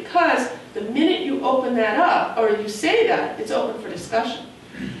school, because the minute you open that up, or you say that, it's open for discussion.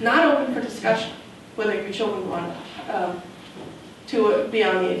 Not open for discussion, whether your children want to be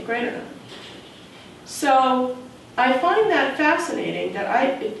on the 8th grade or not. So I find that fascinating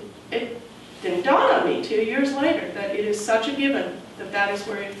that it didn't dawn on me 2 years later that it is such a given that is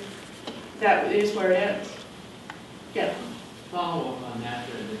where it is. Yeah. Follow up on that,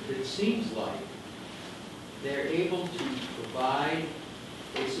 it seems like they're able to provide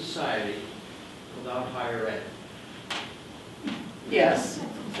a society without higher ed. Yes.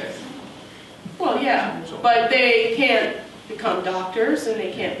 Well, yeah, but they can't become doctors, and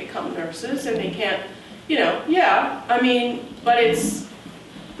they can't become nurses, and they can't, but it's...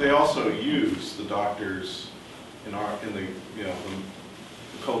 They also use the doctors in the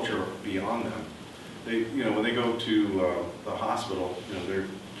culture beyond them. They, when they go to the hospital, they're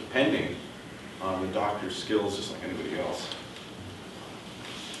depending on the doctor's skills just like anybody else.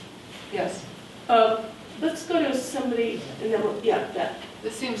 Yes. Let's go to somebody, and then that.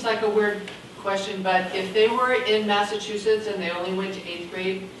 This seems like a weird question, but if they were in Massachusetts and they only went to 8th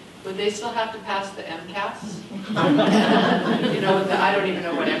grade, would they still have to pass the MCAS? I don't even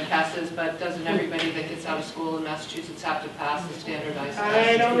know what MCAS is, but doesn't everybody that gets out of school in Massachusetts have to pass the standardized test?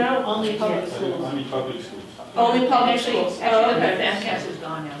 I don't know. Only public schools. Only public schools. Only public schools. Actually, the MCAS is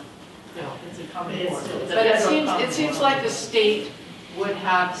gone now. No. It's a common core. But it seems like the state would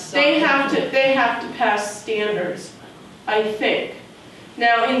have some. They have to pass standards, I think.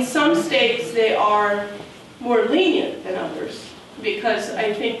 Now, in some states, they are more lenient than others, because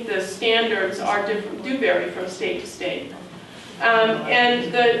I think the standards are different, do vary from state to state.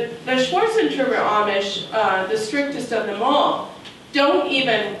 And the Schwarzentuber Amish, the strictest of them all, don't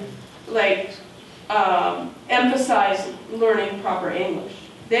even emphasize learning proper English.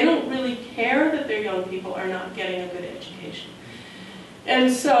 They don't really care that their young people are not getting a good education.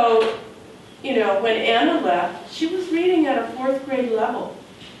 And so, you know, when Anna left, she was reading at a 4th grade level.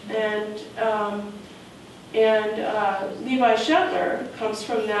 And Levi Shetler comes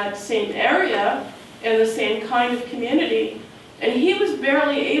from that same area and the same kind of community, and he was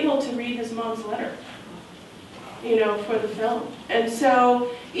barely able to read his mom's letter, you know, for the film. And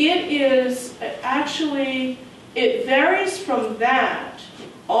so it is actually, it varies from that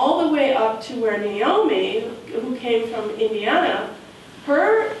all the way up to where Naomi, who came from Indiana,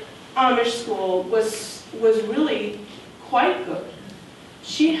 her Amish school was really quite good.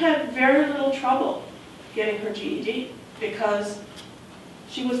 She had very little trouble getting her GED because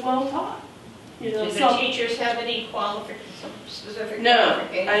she was well taught. You know, Do the teachers have any specific no,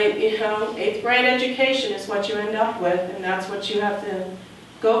 qualifications? you know, 8th grade education is what you end up with, and that's what you have to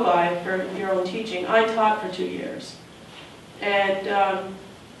go by for your own teaching. I taught for 2 years, and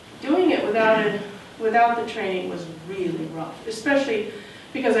doing it without the training was really rough, especially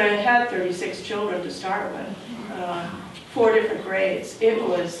because I had 36 children to start with, 4 different grades. It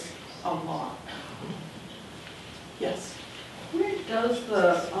was a lot. Yes? Where does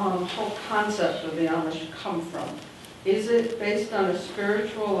the whole concept of the Amish come from? Is it based on a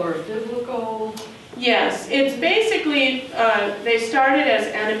spiritual or a biblical? Yes, it's basically, they started as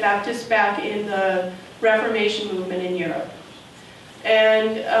Anabaptists back in the Reformation movement in Europe.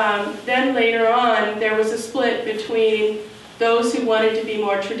 And then later on, there was a split between those who wanted to be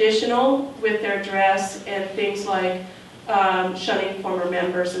more traditional with their dress and things like shunning former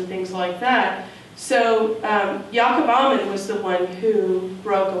members and things like that. So Jacob Amann was the one who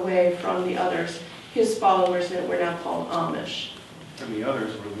broke away from the others, his followers that were now called Amish. And the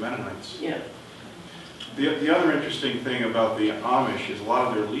others were the Mennonites. Yeah. The other interesting thing about the Amish is a lot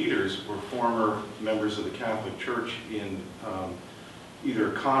of their leaders were former members of the Catholic Church in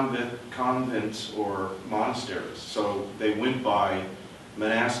either convents or monasteries. So they went by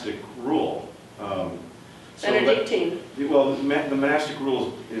monastic rule. Benedictine. Well, the monastic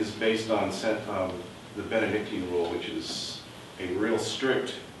rule is based on the Benedictine rule, which is a real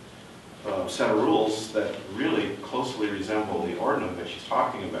strict set of rules that really closely resemble the ordinance that she's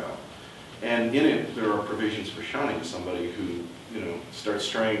talking about. And in it, there are provisions for shunning somebody who, you know, starts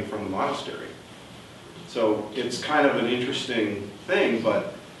straying from the monastery. So it's kind of an interesting thing,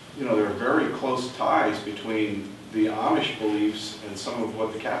 but, you know, there are very close ties between the Amish beliefs and some of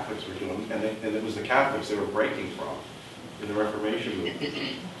what the Catholics were doing, and it was the Catholics they were breaking from in the Reformation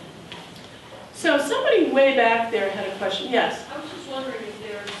movement. So somebody way back there had a question. Yes? I was just wondering if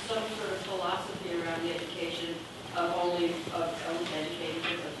there's some sort of philosophy around the education of only educated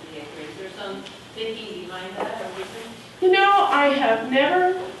kids up to the 8th grade. Is there some thinking behind that, or reason? You know, I have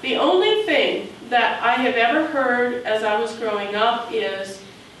never, the only thing that I have ever heard as I was growing up is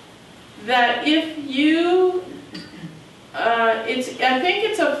that if you, I think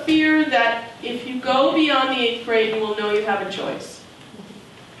it's a fear that if you go beyond the 8th grade, you will know you have a choice.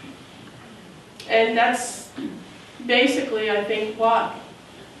 And that's basically, I think, why.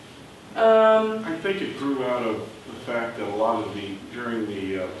 I think it grew out of the fact that a lot of during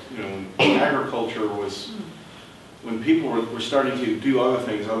the, when agriculture was, when people were starting to do other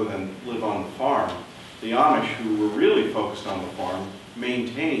things other than live on the farm, the Amish, who were really focused on the farm,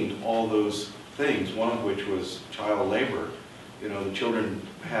 maintained all those things, one of which was child labor. You know, the children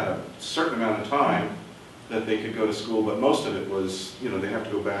had a certain amount of time that they could go to school, but most of it was, you know, they have to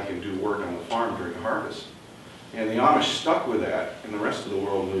go back and do work on the farm during the harvest. And the Amish stuck with that, and the rest of the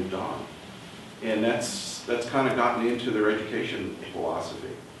world moved on. And that's kind of gotten into their education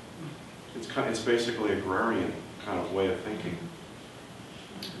philosophy. It's basically agrarian kind of way of thinking.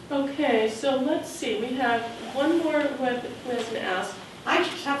 Okay, so let's see. We have one more who has been asked. I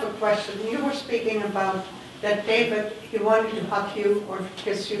just have a question. You were speaking about that David, he wanted to hug you or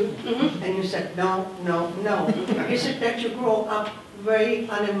kiss you, and you said no, no, no. Is it that you grew up very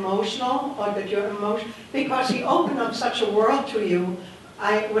unemotional, or that you're emotional? Because he opened up such a world to you,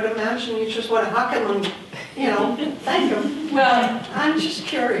 I would imagine you just want to hug him and, you know, thank him. Well, I'm just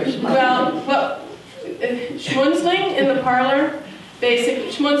curious. Well, schmunzling in the parlor, basically,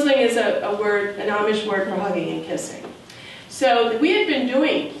 schmunzling is a word, an Amish word for hugging and kissing. So we had been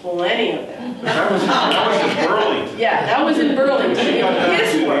doing plenty of that. That was in Burlington. Yeah, that was in Burlington, She got in back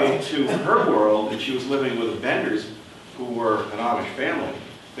his world. to her world, and she was living with the Benders, who were an Amish family.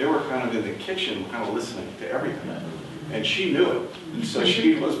 They were kind of in the kitchen, kind of listening to everything. And she knew it. And so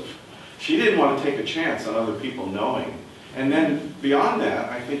she didn't want to take a chance on other people knowing. And then beyond that,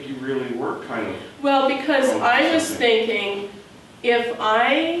 I think you really were kind of... Well, because I was thinking, if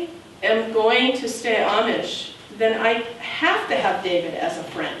I am going to stay Amish, then I have to have David as a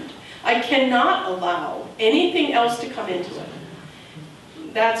friend. I cannot allow anything else to come into it.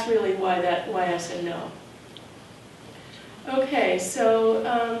 That's really why I said no. Okay, so,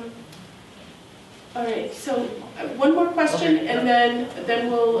 all right, so one more question, and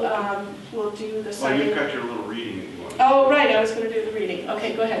then we'll do the second. Well, you've got your little reading that you want. Oh, right, I was going to do the reading.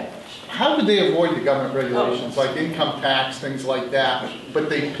 Okay, go ahead. How do they avoid the government regulations, like income tax, things like that, but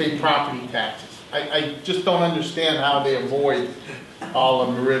they pay property taxes? I just don't understand how they avoid all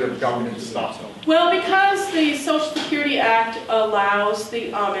the myriad of government stuff. Well, because the Social Security Act allows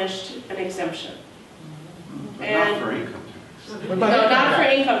the Amish an exemption. But And not for income tax. no, not for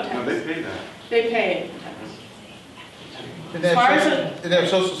income tax. No, they pay that. They pay income tax. And they have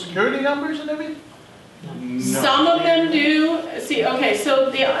social security numbers and everything? No. Some of them do. See, okay, so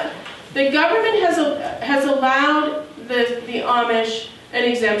the government has allowed the Amish an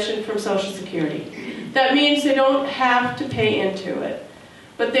exemption from Social Security. That means they don't have to pay into it,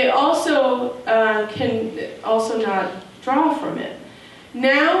 but they also can also not draw from it.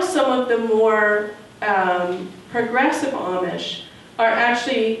 Now, some of the more progressive Amish are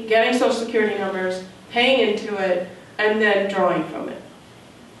actually getting Social Security numbers, paying into it, and then drawing from it.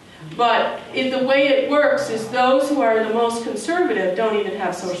 But the way it works is those who are the most conservative don't even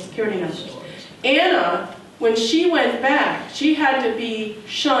have Social Security numbers. Anna, when she went back, she had to be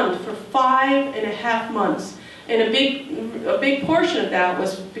shunned for 5.5 months. And a big portion of that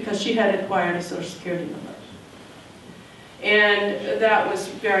was because she had acquired a Social Security number. And that was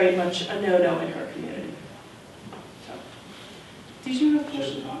very much a no-no in her community. So, did you have a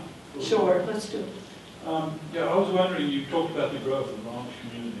question? Sure, let's do it. Yeah, I was wondering, you talked about the growth of the Amish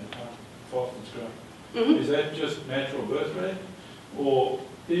community and how fast it's growing. Mm-hmm. Is that just natural birth rate? Or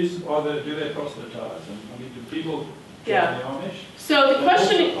do they proselytize? And, I mean, do people join the Amish? So the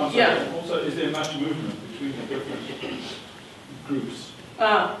question, Also, is there much movement between the different groups?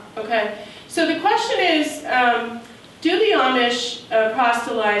 Okay. So the question is, do the Amish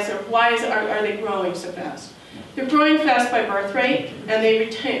proselytize, or why are they growing so fast? They're growing fast by birth rate, and they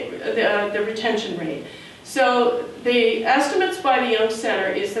retain the retention rate. So the estimates by the Young Center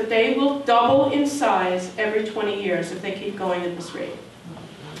is that they will double in size every 20 years if they keep going at this rate.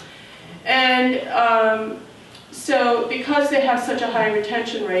 And so because they have such a high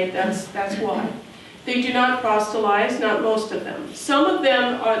retention rate, that's why. They do not proselytize, not most of them. Some of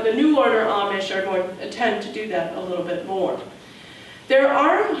them, the New Order Amish, are going to tend to do that a little bit more. There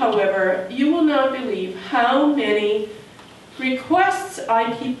are, however, you will not believe how many requests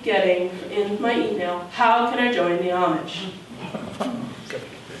I keep getting in my email, how can I join the Amish?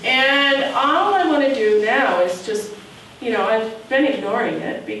 And all I want to do now is just, I've been ignoring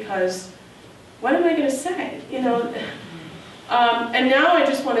it because what am I going to say? And now I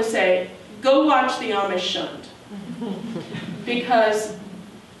just want to say, go watch the Amish Shunned. Because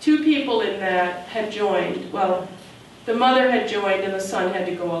 2 people in that had joined. Well, the mother had joined and the son had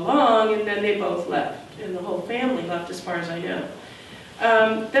to go along, and then they both left. And the whole family left, as far as I know.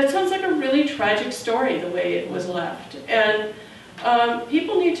 That sounds like a really tragic story, the way it was left. And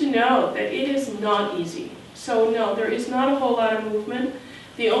people need to know that it is not easy. So no, there is not a whole lot of movement.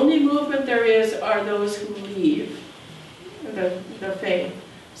 The only movement there is are those who leave the faith.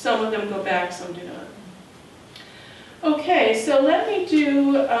 Some of them go back, some do not. Okay, so let me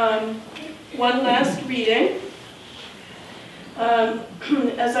do one last reading.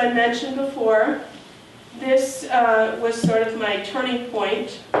 As I mentioned before, this was sort of my turning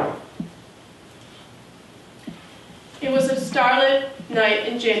point. It was a starlit night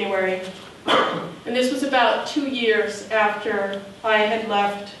in January, and this was about 2 years after I had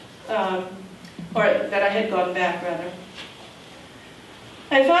left, or that I had gone back, rather.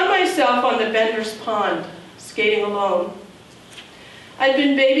 I found myself on the Bender's Pond, skating alone. I'd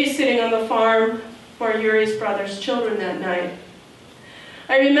been babysitting on the farm for Yuri's brother's children that night.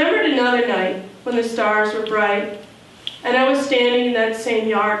 I remembered another night when the stars were bright, and I was standing in that same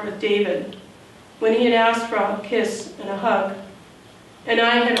yard with David, when he had asked for a kiss and a hug, and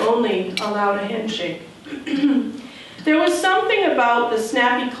I had only allowed a handshake. There was something about the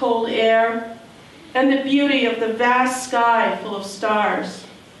snappy cold air and the beauty of the vast sky full of stars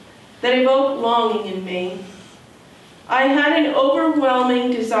that evoked longing in me. I had an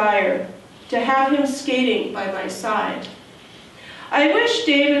overwhelming desire to have him skating by my side. I wish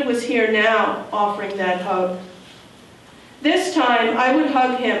David was here now, offering that hug. This time, I would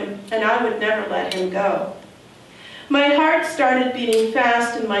hug him, and I would never let him go. My heart started beating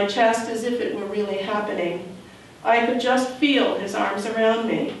fast in my chest as if it were really happening. I could just feel his arms around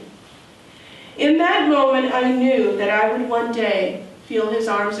me. In that moment, I knew that I would one day feel his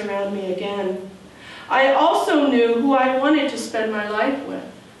arms around me again. I also knew who I wanted to spend my life with.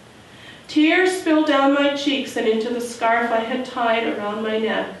 Tears spilled down my cheeks and into the scarf I had tied around my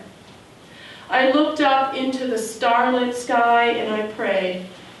neck. I looked up into the starlit sky and I prayed,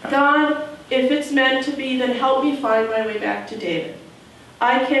 God, if it's meant to be, then help me find my way back to David.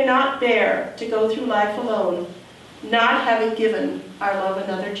 I cannot bear to go through life alone, not having given our love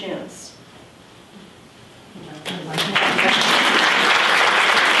another chance.